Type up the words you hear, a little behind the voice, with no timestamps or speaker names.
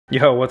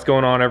Yo, what's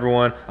going on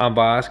everyone? I'm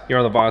Vosk, you're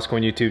on the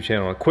VoskCoin YouTube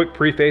channel. A quick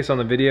preface on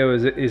the video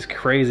is it is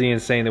crazy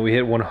insane that we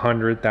hit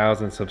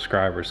 100,000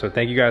 subscribers. So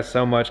thank you guys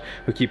so much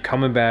who keep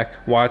coming back,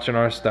 watching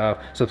our stuff,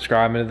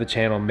 subscribing to the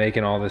channel,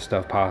 making all this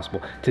stuff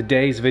possible.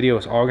 Today's video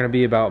is all gonna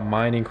be about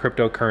mining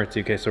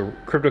cryptocurrency. Okay, so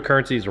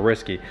cryptocurrency is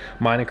risky.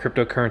 Mining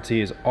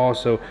cryptocurrency is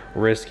also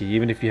risky,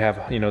 even if you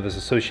have, this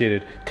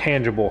associated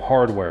tangible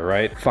hardware,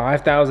 right?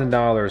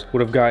 $5,000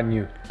 would have gotten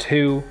you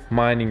 2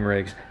 mining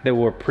rigs that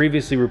were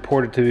previously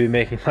reported to be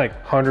making like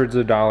hundreds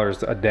of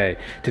dollars a day.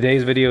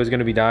 Today's video is going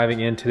to be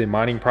diving into the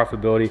mining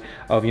profitability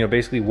of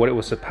basically what it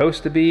was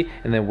supposed to be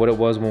and then what it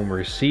was when we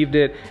received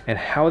it and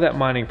how that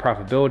mining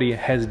profitability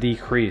has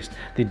decreased.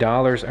 The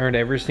dollars earned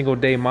every single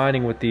day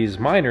mining with these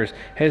miners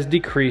has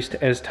decreased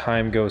as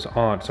time goes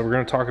on. So we're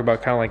going to talk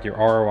about kind of like your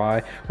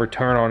ROI,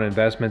 return on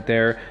investment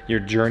there, your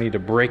journey to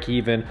break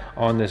even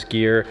on this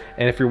gear.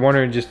 And if you're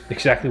wondering just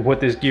exactly what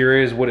this gear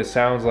is, what it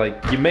sounds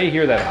like, you may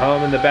hear that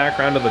hum in the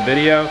background of the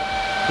video.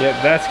 Yeah,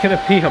 that's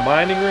gonna be a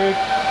mining rig.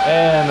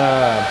 And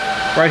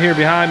right here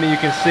behind me, you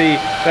can see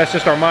that's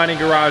just our mining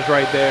garage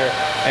right there.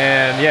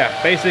 And yeah,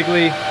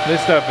 basically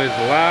this stuff is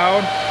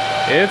loud,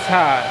 it's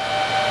hot,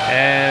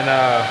 and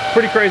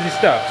pretty crazy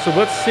stuff. So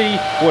let's see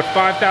what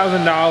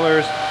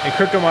 $5,000 in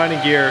crypto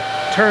mining gear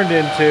turned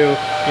into,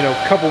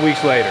 a couple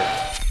weeks later.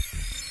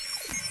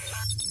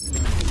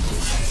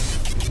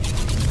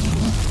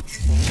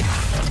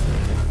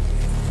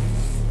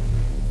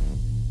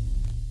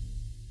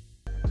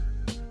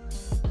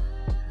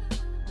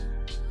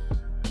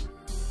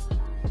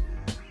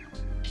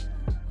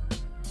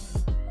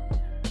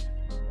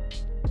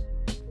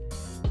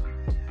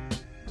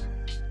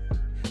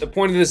 The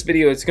point of this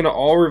video, it's going to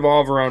all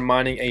revolve around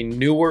mining a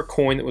newer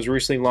coin that was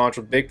recently launched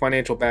with big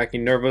financial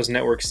backing, Nervos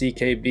Network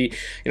CKB.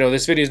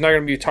 This video is not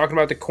going to be talking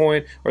about the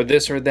coin or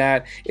this or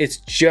that. It's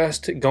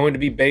just going to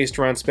be based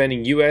around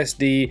spending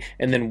USD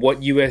and then what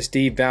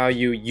USD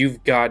value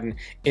you've gotten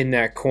in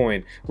that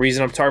coin.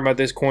 Reason I'm talking about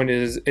this coin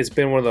is it's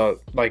been one of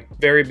the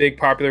very big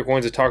popular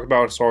coins to talk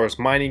about as far as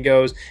mining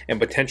goes and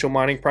potential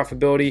mining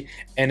profitability,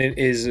 and it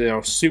is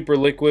super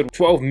liquid.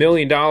 $12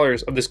 million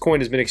of this coin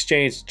has been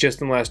exchanged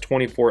just in the last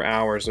 24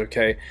 hours.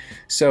 Okay,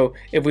 so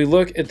if we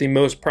look at the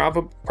most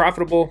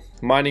profitable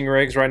mining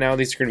rigs right now,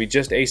 these are going to be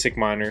just ASIC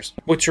miners,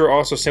 which are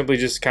also simply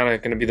just kind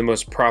of going to be the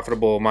most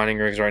profitable mining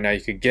rigs right now you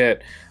could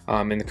get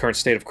in the current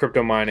state of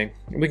crypto mining.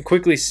 We can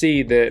quickly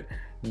see that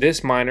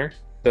this miner,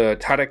 the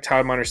Todek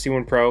Toddminer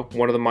C1 Pro,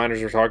 one of the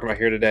miners we're talking about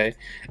here today,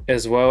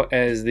 as well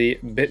as the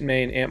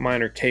Bitmain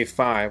Antminer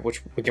K5,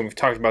 which again we've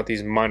talked about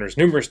these miners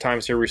numerous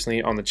times here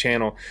recently on the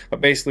channel,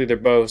 but basically they're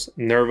both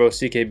Nervos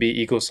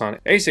CKB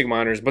EcoSonic ASIC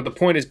miners. But the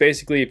point is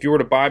basically if you were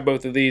to buy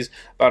both of these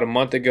about a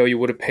month ago, you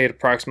would have paid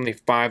approximately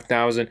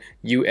 5,000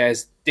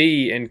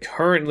 USD, and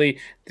currently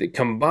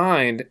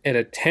combined at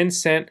a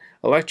 10-cent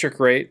electric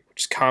rate,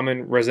 which is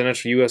common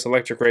residential US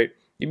electric rate,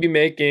 you'd be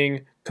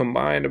making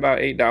combined about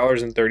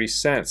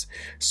 $8.30.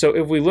 So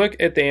if we look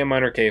at the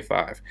Antminer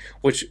K5,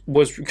 which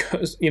was,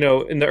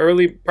 in the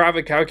early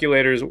profit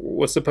calculators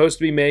was supposed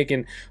to be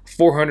making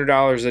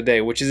 $400 a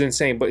day, which is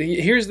insane. But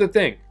here's the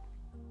thing.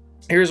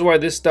 Here's why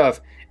this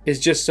stuff is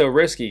just so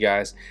risky,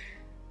 guys.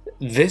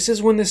 This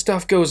is when this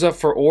stuff goes up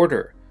for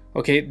order.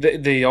 Okay,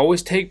 they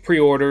always take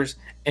pre-orders,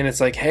 and it's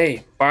like,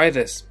 hey, buy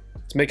this.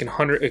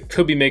 It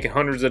could be making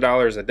hundreds of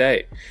dollars a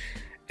day.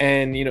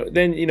 And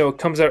then it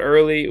comes out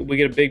early, we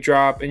get a big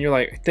drop, and you're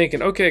like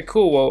thinking, okay,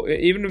 cool, well,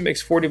 even if it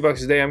makes 40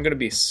 bucks a day, I'm gonna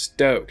be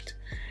stoked.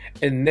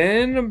 And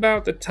then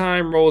about the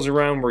time rolls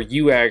around where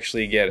you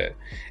actually get it,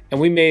 and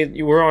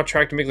we're on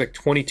track to make like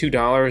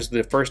 $22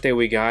 the first day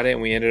we got it,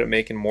 and we ended up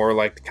making more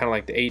like kind of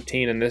like the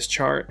 18 in this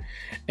chart.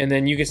 And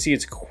then you can see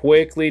it's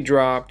quickly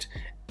dropped.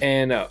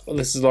 And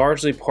this is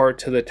largely part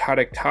to the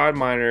Todek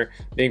Toddminer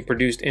being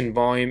produced in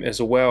volume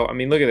as well. I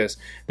mean, look at this.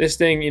 This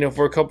thing,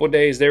 for a couple of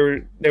days, they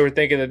were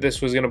thinking that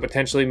this was going to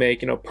potentially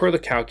make, per the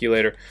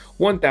calculator,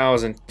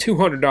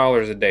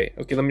 $1,200 a day.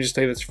 Okay, let me just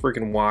tell you, that's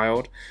freaking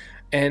wild.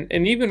 And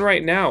even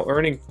right now,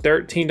 earning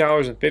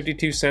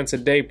 $13.52 a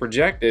day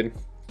projected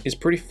is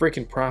pretty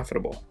freaking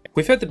profitable.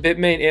 We've had the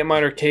Bitmain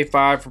Antminer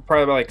K5 for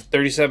probably about like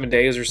 37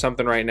 days or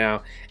something right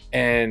now.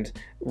 And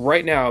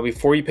right now,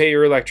 before you pay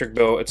your electric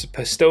bill, it's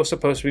still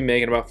supposed to be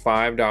making about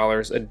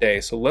 $5 a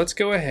day. So let's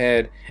go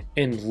ahead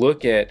and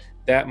look at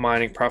that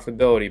mining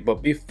profitability.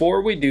 But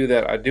before we do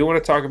that, I do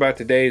want to talk about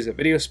today's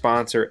video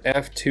sponsor,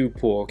 F2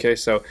 Pool. Okay,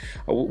 so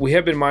we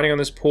have been mining on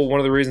this pool. One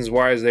of the reasons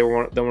why is they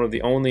were one of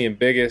the only and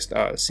biggest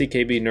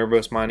CKB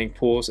Nervos mining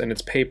pools, and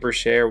it's pay per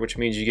share, which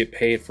means you get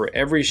paid for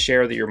every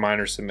share that your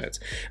miner submits.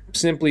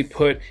 Simply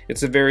put,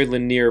 it's a very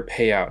linear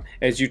payout.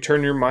 As you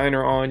turn your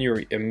miner on,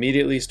 you're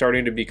immediately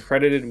starting to be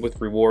credited with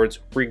rewards,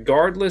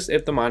 regardless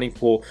if the mining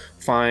pool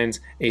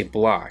finds a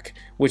block,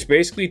 which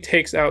basically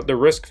takes out the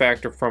risk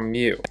factor from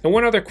you. And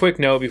one other quick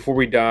note before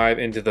we dive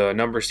into the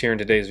numbers here in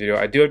today's video,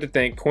 I do have to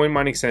thank Coin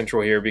Mining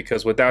Central here,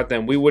 because without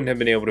them we wouldn't have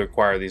been able to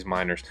acquire these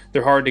miners.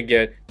 They're hard to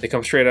get. They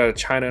come straight out of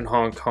China and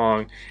Hong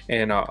Kong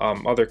and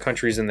other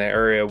countries in the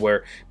area,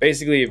 where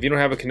basically if you don't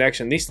have a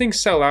connection, these things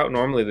sell out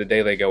normally the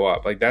day they go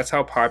up. Like, that's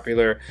how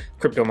popular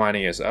crypto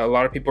mining is. A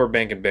lot of people are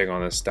banking big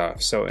on this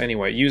stuff. So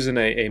anyway, using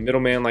a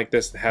middleman like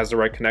this that has the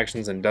right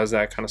connections and does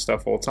that kind of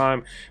stuff all the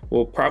time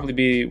will probably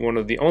be one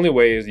of the only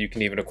ways you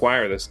can even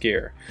acquire this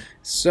gear.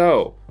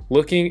 So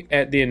looking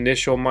at the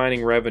initial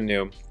mining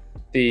revenue,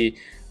 the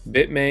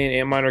Bitmain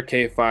Antminer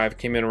K5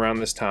 came in around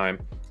this time,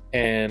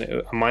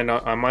 and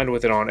I mined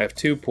with it on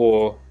F2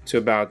 pool to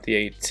about the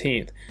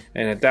 18th,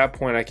 and at that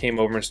point I came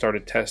over and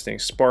started testing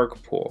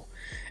Spark pool,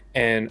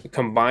 and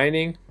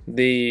combining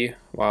the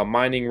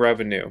mining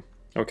revenue,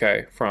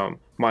 okay, from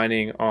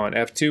mining on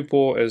F2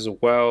 pool as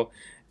well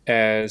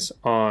as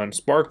on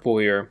Spark pool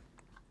here,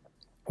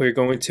 we're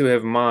going to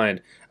have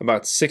mined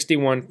about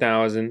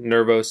 61,000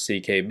 Nervos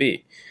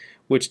CKB,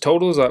 which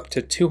totals up to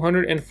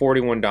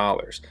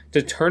 $241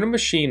 to turn a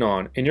machine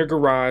on in your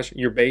garage,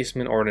 your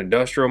basement, or an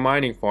industrial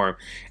mining farm,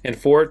 and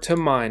for it to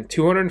mine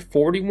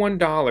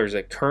 $241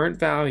 at current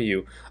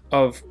value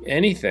of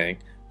anything,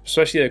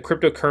 especially the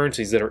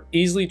cryptocurrencies that are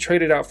easily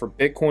traded out for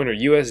Bitcoin or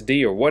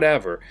USD or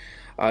whatever,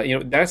 you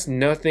know, that's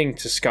nothing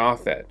to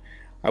scoff at.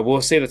 I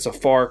will say that's a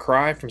far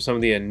cry from some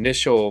of the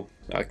initial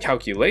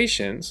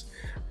calculations,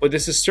 but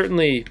this is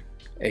certainly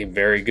a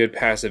very good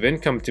passive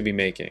income to be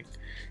making.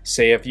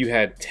 Say if you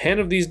had 10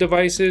 of these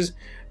devices,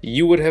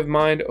 you would have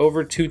mined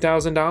over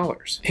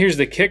 $2,000. Here's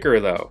the kicker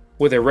though.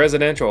 With a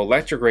residential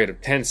electric rate of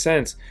 10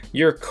 cents,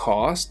 your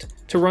cost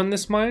to run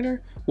this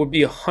miner would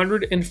be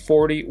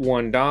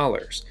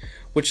 $141,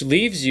 which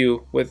leaves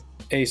you with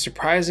a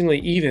surprisingly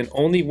even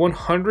only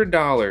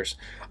 $100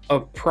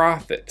 of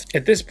profit.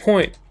 At this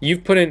point,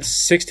 you've put in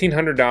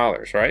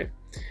 $1,600, right?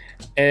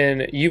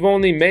 And you've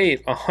only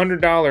made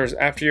 $100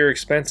 after your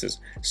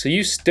expenses. So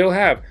you still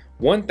have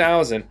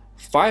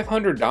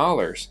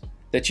 $1,500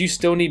 that you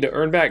still need to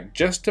earn back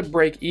just to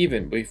break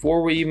even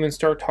before we even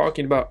start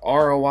talking about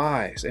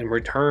ROIs and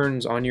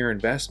returns on your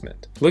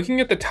investment. Looking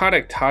at the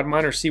Todek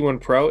Toddminer C1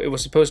 Pro, it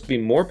was supposed to be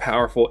more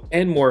powerful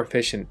and more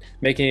efficient,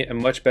 making it a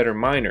much better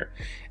miner.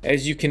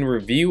 As you can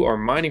review our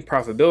mining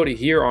profitability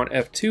here on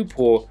F2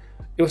 pool,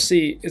 you'll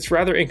see it's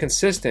rather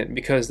inconsistent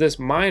because this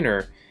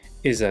miner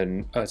is a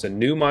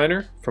new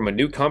miner from a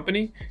new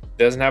company,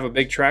 doesn't have a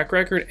big track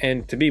record,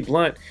 and to be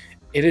blunt,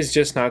 it is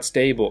just not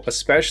stable,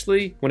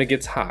 especially when it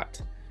gets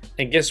hot.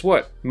 And guess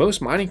what?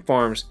 Most mining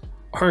farms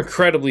are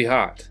incredibly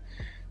hot.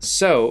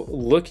 So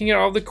looking at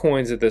all the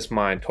coins at this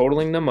mine,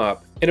 totaling them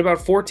up, in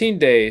about 14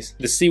 days,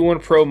 the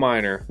C1 Pro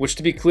miner, which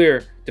to be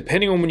clear,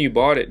 depending on when you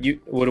bought it, you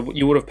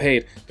would have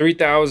paid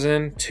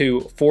 $3,000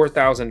 to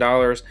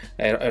 $4,000.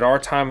 At our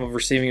time of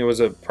receiving it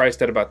was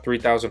priced at about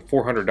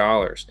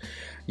 $3,400.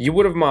 You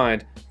would have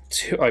mined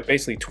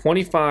basically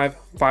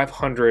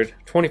 25,500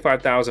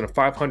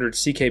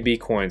 CKB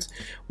coins,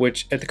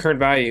 which at the current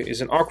value is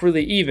an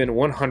awkwardly even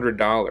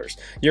 $100.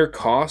 Your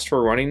cost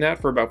for running that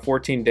for about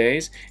 14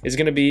 days is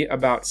going to be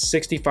about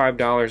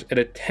 $65 at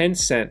a 10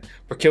 cent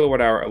per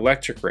kilowatt hour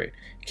electric rate.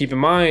 Keep in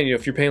mind, you know,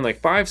 if you're paying like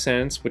 5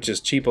 cents, which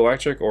is cheap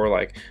electric, or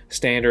like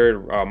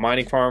standard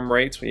mining farm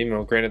rates, even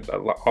though granted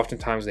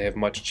oftentimes they have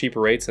much cheaper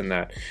rates than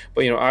that,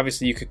 but you know,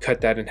 obviously you could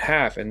cut that in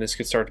half and this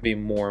could start to be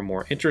more and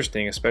more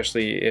interesting,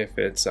 especially if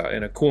it's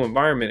in a cool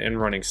environment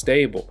and running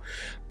stable.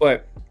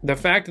 But the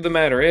fact of the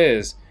matter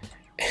is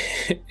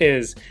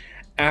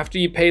after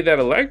you pay that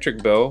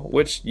electric bill,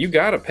 which you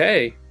gotta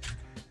pay,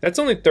 that's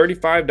only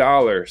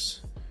 $35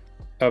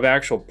 of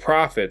actual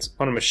profits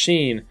on a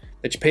machine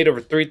that you paid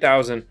over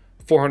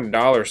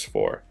 $3,400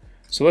 for.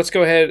 So let's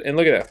go ahead and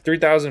look at that,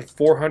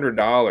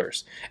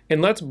 $3,400,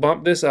 and let's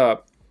bump this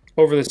up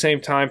over the same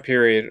time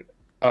period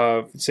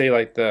of, say,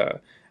 like the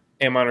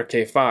Antminer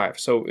K5.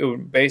 So it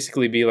would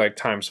basically be like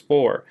times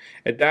 4.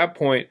 At that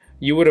point,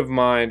 you would have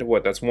mined,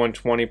 what, that's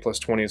 120 plus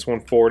 20 is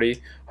 140,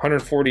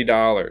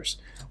 $140,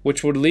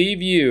 which would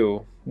leave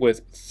you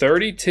with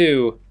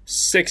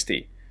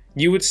 $3,260.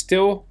 You would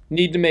still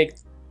need to make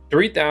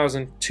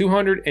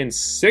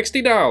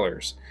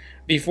 $3,260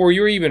 before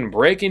you're even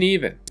breaking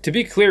even. To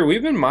be clear,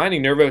 we've been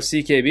mining Nervos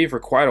CKB for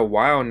quite a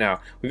while now.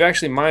 We've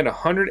actually mined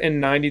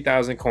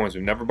 190,000 coins.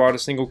 We've never bought a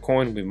single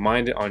coin. We've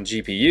mined it on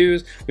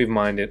GPUs, we've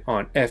mined it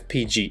on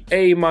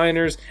FPGA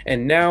miners,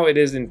 and now it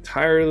is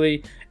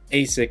entirely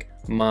ASIC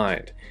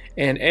mined.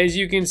 And as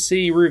you can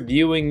see,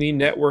 reviewing the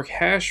network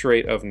hash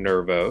rate of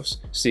Nervos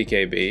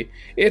CKB,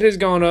 it has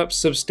gone up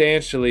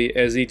substantially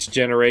as each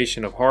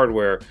generation of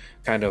hardware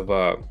kind of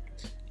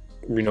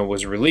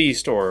was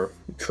released or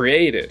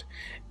created.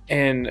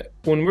 And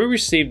when we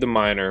received the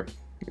miner,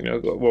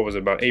 what was it,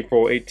 about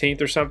April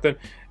 18th or something,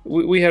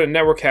 we had a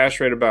network hash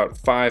rate about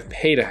 5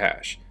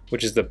 petahash,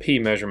 which is the P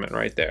measurement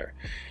right there.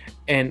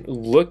 And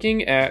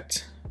looking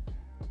at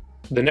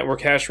the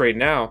network hash rate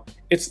now,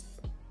 it's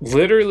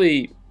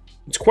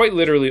quite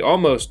literally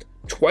almost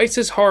twice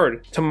as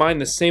hard to mine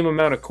the same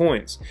amount of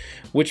coins,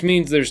 which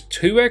means there's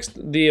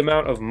 2x the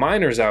amount of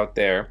miners out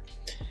there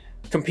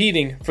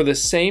competing for the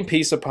same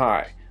piece of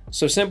pie.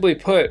 So simply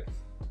put,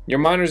 your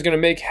miner is going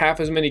to make half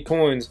as many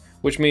coins,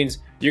 which means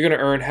you're going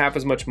to earn half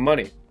as much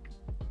money.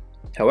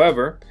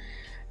 However,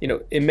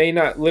 it may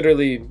not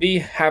literally be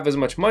half as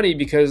much money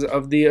because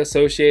of the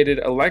associated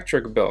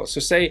electric bill. So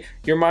say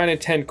you're mining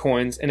 10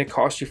 coins and it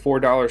costs you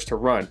 $4 to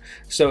run.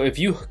 So if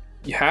you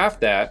half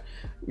that,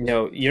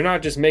 you're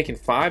not just making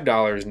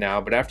 $5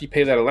 now, but after you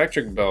pay that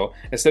electric bill,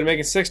 instead of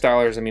making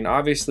 $6, I mean,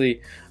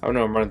 obviously, I don't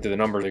know, I'm running through the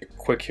numbers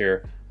quick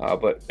here,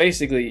 but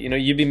basically,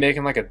 you'd be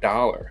making like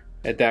 $1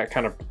 at that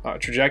kind of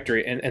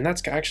trajectory. And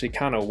that's actually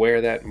kind of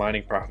where that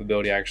mining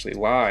profitability actually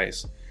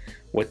lies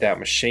with that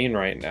machine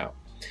right now.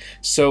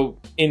 So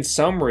in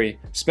summary,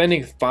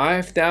 spending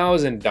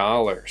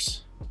 $5,000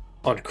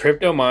 on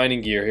crypto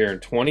mining gear here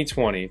in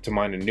 2020 to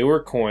mine a newer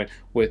coin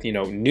with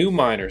new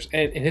miners,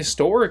 and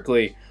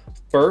historically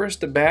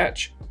first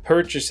batch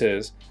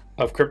purchases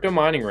of crypto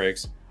mining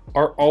rigs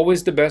are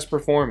always the best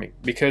performing,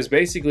 because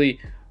basically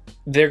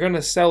they're going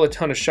to sell a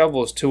ton of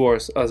shovels to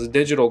us as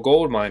digital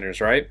gold miners,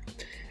 right?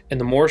 And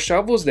the more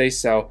shovels they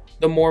sell,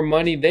 the more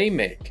money they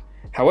make.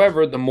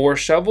 However, the more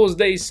shovels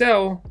they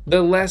sell,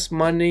 the less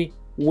money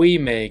we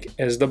make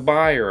as the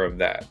buyer of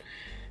that.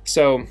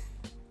 So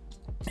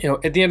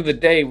at the end of the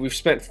day, we've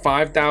spent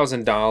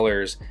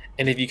 $5,000,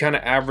 and if you kind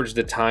of average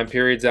the time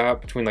periods out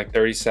between like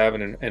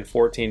 37 and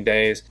 14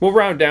 days, we'll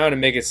round down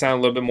and make it sound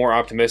a little bit more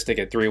optimistic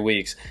at 3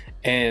 weeks.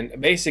 And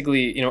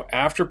basically,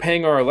 after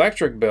paying our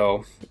electric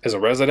bill as a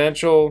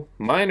residential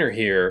miner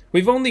here,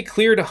 we've only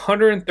cleared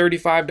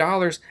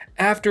 $135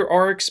 after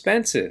our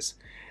expenses.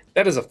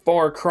 That is a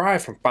far cry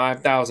from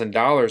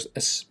 $5,000,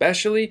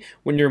 especially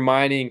when you're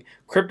mining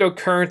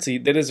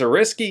cryptocurrency that is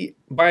risky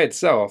by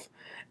itself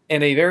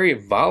and a very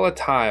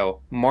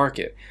volatile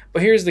market.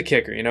 But here's the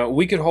kicker,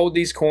 we could hold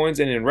these coins,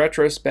 and in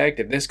retrospect,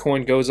 if this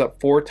coin goes up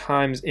 4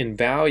 times in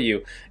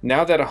value,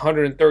 now that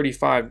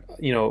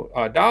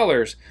 $135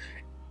 dollars,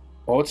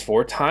 well, it's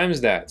 4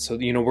 times that. So,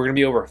 we're going to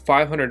be over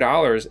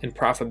 $500 in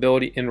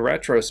profitability in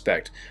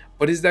retrospect.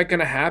 But is that going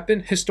to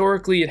happen?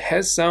 Historically, it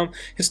has some.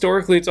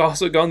 Historically, it's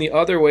also gone the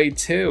other way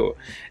too.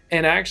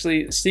 And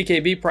actually,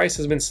 CKB price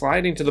has been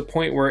sliding to the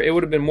point where it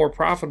would have been more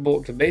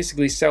profitable to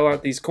basically sell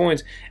out these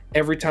coins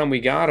every time we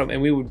got them,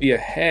 and we would be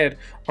ahead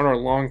on our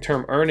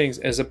long-term earnings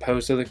as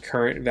opposed to the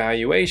current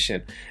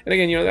valuation. And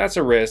again, that's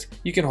a risk.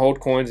 You can hold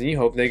coins and you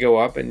hope they go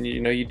up and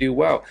you do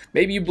well.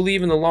 Maybe you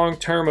believe in the long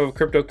term of a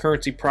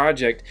cryptocurrency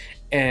project,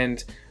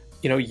 and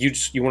you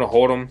want to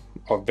hold them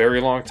a very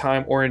long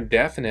time or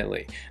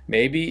indefinitely.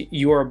 Maybe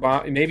you're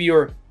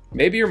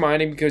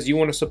mining because you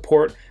want to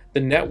support the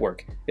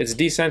network. It's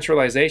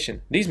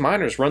decentralization. These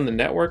miners run the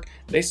network.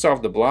 They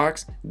solve the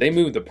blocks. They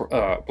move the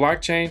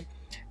blockchain.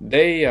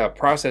 They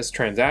process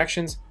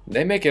transactions.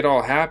 They make it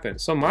all happen.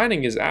 So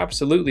mining is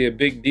absolutely a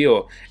big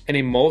deal, and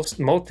a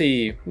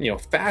multi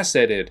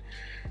faceted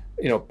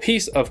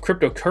piece of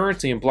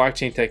cryptocurrency and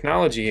blockchain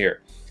technology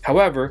here.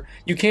 However,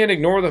 you can't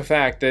ignore the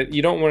fact that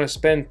you don't want to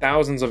spend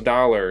thousands of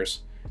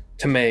dollars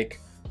to make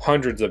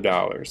hundreds of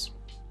dollars.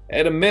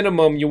 At a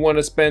minimum, you want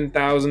to spend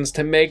thousands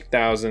to make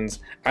thousands.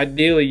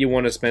 Ideally, you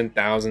want to spend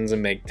thousands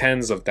and make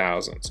tens of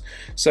thousands.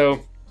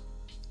 So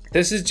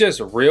this is just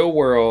real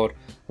world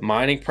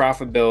mining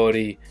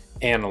profitability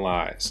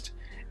analyzed.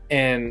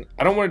 And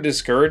I don't want to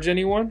discourage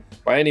anyone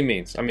by any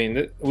means. I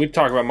mean, we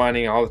talk about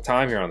mining all the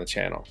time here on the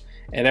channel,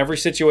 and every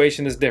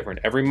situation is different.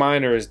 Every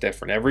miner is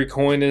different. Every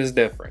coin is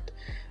different.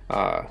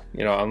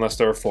 Unless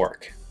they're a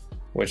fork,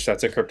 which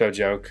that's a crypto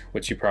joke,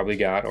 which you probably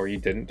got or you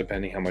didn't,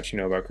 depending how much you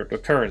know about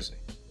cryptocurrency.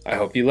 I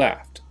hope you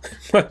laughed.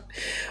 But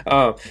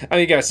I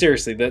mean, guys,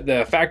 seriously,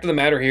 the fact of the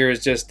matter here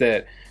is just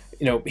that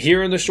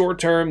here in the short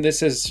term,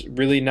 this has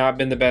really not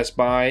been the best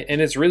buy,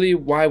 and it's really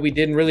why we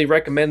didn't really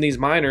recommend these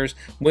miners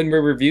when we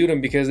reviewed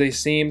them, because they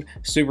seemed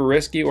super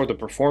risky, or the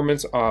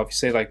performance of,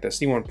 say, like the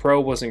C1 Pro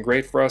wasn't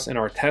great for us in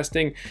our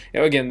testing.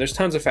 Again, there's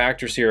tons of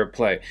factors here at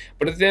play,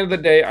 but at the end of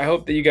the day, I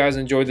hope that you guys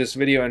enjoyed this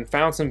video and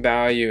found some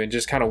value in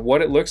just kind of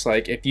what it looks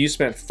like if you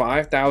spent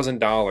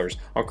 $5,000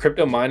 on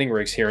crypto mining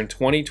rigs here in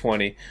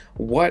 2020,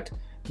 what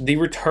the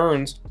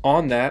returns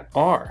on that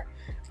are.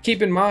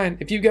 Keep in mind,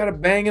 if you've got a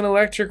banging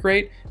electric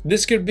rate,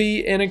 this could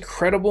be an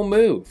incredible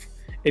move.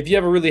 If you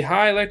have a really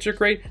high electric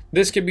rate,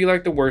 this could be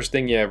like the worst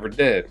thing you ever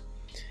did.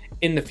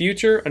 In the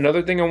future,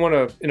 another thing I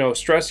want to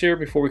stress here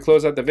before we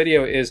close out the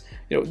video is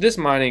this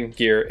mining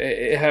gear,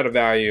 it had a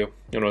value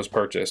it was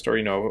purchased, or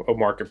a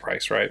market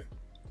price, right?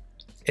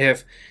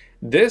 If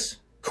this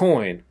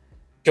coin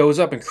goes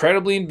up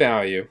incredibly in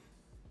value,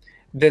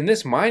 then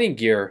this mining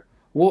gear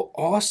will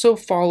also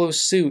follow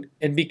suit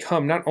and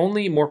become not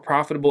only more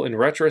profitable in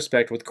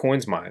retrospect with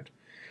coins mined,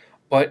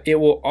 but it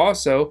will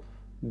also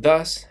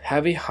thus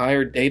have a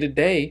higher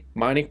day-to-day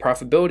mining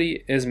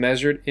profitability as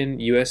measured in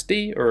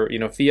USD or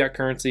fiat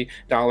currency,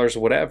 dollars,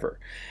 whatever.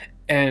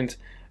 And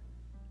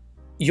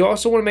you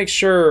also want to make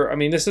sure, I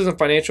mean, this isn't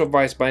financial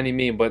advice by any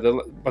means, but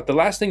the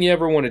last thing you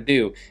ever want to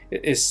do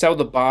is sell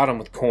the bottom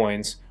with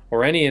coins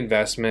or any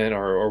investment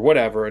or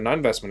whatever, a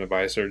non-investment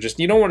advice, or just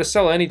you don't want to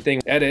sell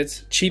anything at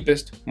its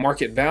cheapest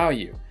market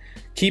value.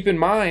 Keep in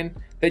mind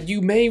that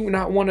you may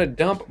not want to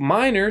dump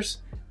miners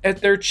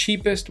at their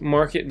cheapest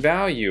market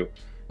value.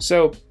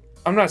 So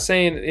I'm not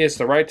saying it's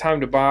the right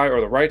time to buy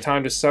or the right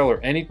time to sell or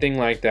anything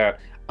like that.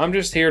 I'm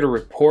just here to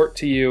report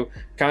to you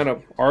kind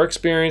of our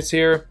experience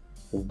here,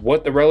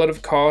 what the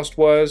relative cost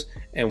was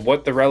and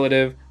what the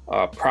relative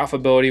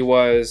profitability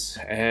was,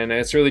 and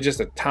it's really just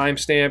a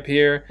timestamp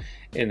here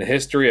in the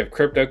history of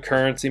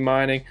cryptocurrency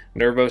mining,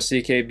 Nervos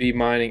CKB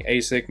mining,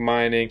 ASIC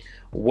mining,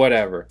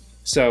 whatever.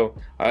 So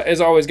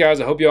as always,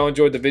 guys, I hope you all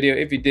enjoyed the video.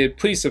 If you did,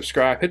 please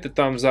subscribe, hit the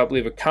thumbs up,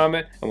 leave a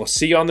comment, and we'll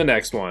see you on the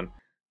next one.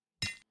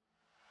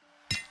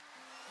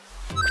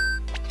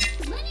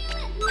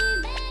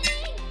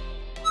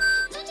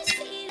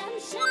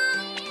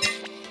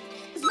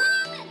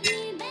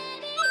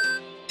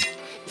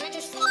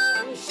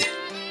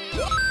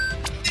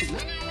 When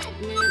I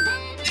let me